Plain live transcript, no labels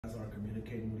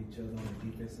communicating with each other on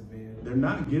the defensive end. They're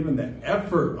not giving the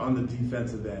effort on the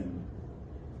defensive end.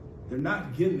 They're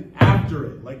not getting after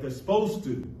it like they're supposed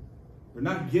to. They're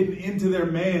not getting into their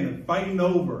man and fighting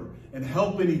over and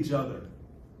helping each other.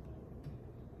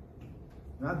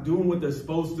 Not doing what they're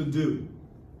supposed to do.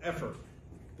 Effort.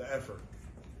 The effort.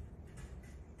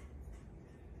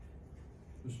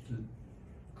 Was to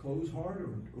close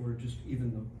hard or just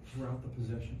even throughout the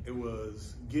possession? It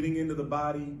was getting into the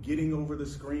body, getting over the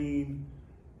screen,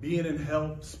 being in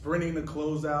help, sprinting the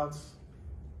closeouts,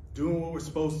 doing what we're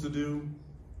supposed to do,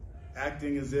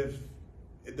 acting as if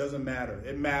it doesn't matter.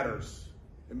 It matters.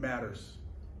 It matters.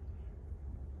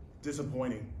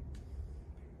 Disappointing.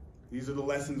 These are the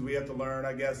lessons we have to learn,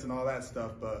 I guess, and all that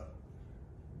stuff, but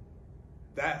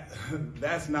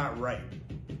that's not right.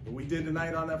 What we did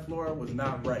tonight on that floor was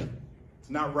not right. It's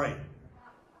not right.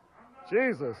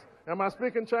 Jesus, am I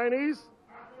speaking Chinese?